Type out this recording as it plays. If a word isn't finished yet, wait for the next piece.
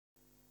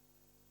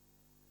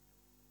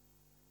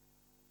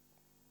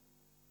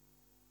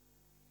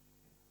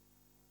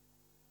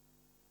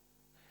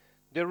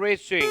They're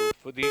racing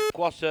for the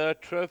Quasar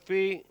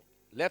trophy.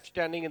 Left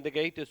standing in the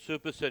gate is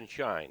Super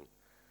Sunshine.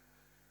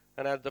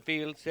 And as the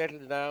field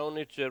settles down,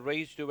 it's a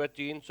race towards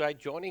the inside.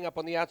 Joining up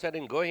on the outside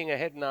and going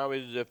ahead now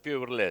is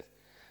Fearless.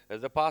 As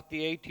they pass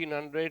the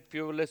 1800,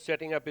 Fearless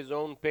setting up his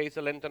own pace,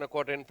 a length and a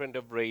quarter in front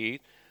of Race.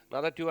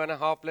 Another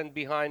 2.5 lengths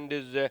behind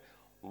is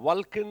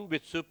VULCAN,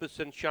 with Super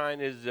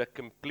Sunshine is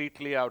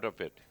completely out of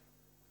it.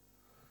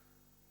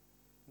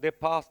 They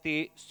pass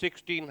the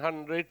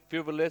 1600,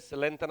 Fearless, a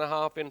length and a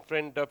half in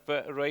front of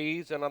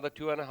Race. Another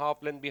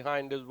 2.5 lengths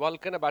behind is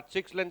VULCAN. About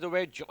 6 lengths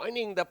away,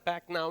 joining the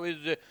pack now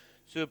is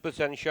Super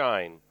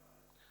Sunshine.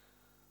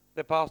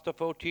 They passed the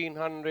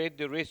 1400.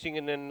 They're racing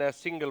in a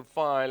single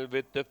file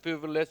with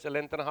Fearless, a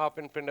length and a half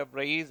in front of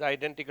Race.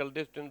 Identical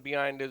distance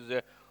behind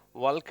is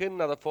VULCAN.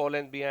 Another 4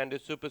 lengths behind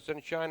is Super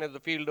Sunshine. As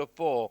the field of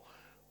 4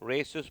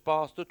 races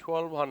past the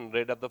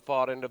 1200 at the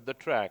far end of the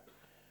track.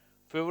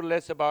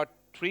 Fearless about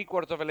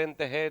 3/4 of a length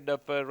ahead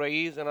of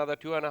Race. Another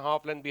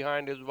 2.5 lengths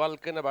behind is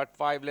VULCAN. About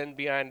 5 lengths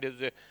behind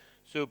is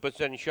Super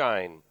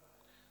Sunshine.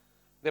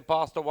 They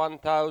passed the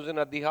 1000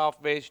 at the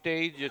halfway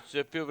stage. It's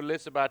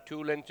Fearless about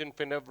 2 lengths in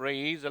front of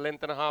Race. A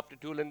length and a half to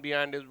 2 lengths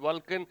behind is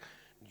VULCAN.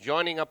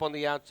 Joining up on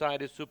the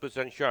outside is Super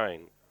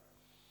Sunshine.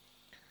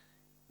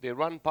 They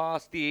run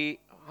past the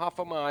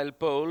half-a-mile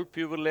pole.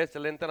 Fearless, a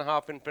length and a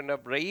half in front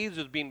of Race,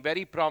 has been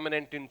very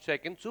prominent in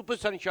second. Super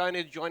Sunshine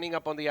is joining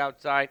up on the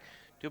outside.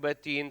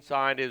 Towards the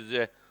inside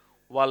is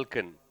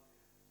VULCAN.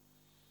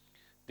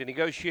 They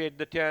negotiate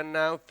the turn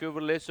now.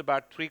 Fearless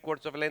about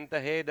 3/4 of a length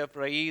ahead of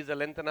Race. A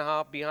length and a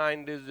half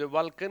behind is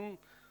VULCAN.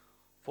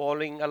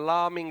 Falling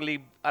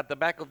alarmingly at the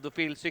back of the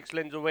field, 6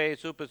 lengths away.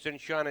 Super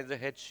Sunshine is a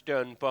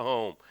headstone for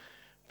home.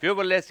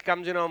 Fearless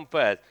comes in on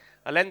first.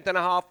 A length and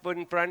a half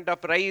in front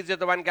of Race is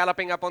the one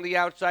galloping up on the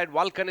outside.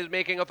 VULCAN is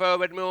making a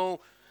forward move.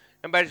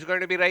 But it's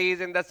going to be Race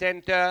in the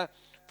center.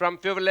 From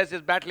Fearless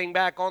is battling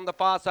back on the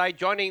far side.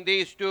 Joining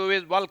these two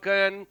is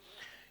VULCAN.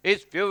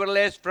 Is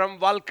Fearless from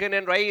VULCAN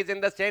and Race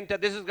in the center.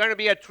 This is going to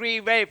be a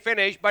 3-way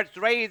finish, but it's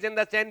Race in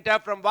the center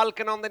from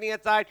VULCAN on the near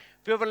side.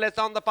 Fearless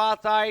on the far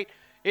side.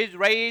 Is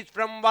Race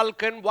from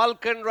VULCAN.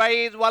 VULCAN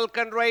Race,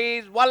 VULCAN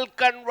Race,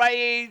 VULCAN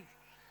Race.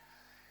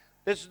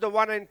 This is the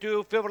 1 and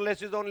 2.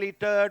 Fearless is only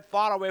third.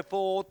 Far away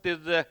fourth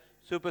is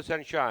Super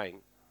Sunshine.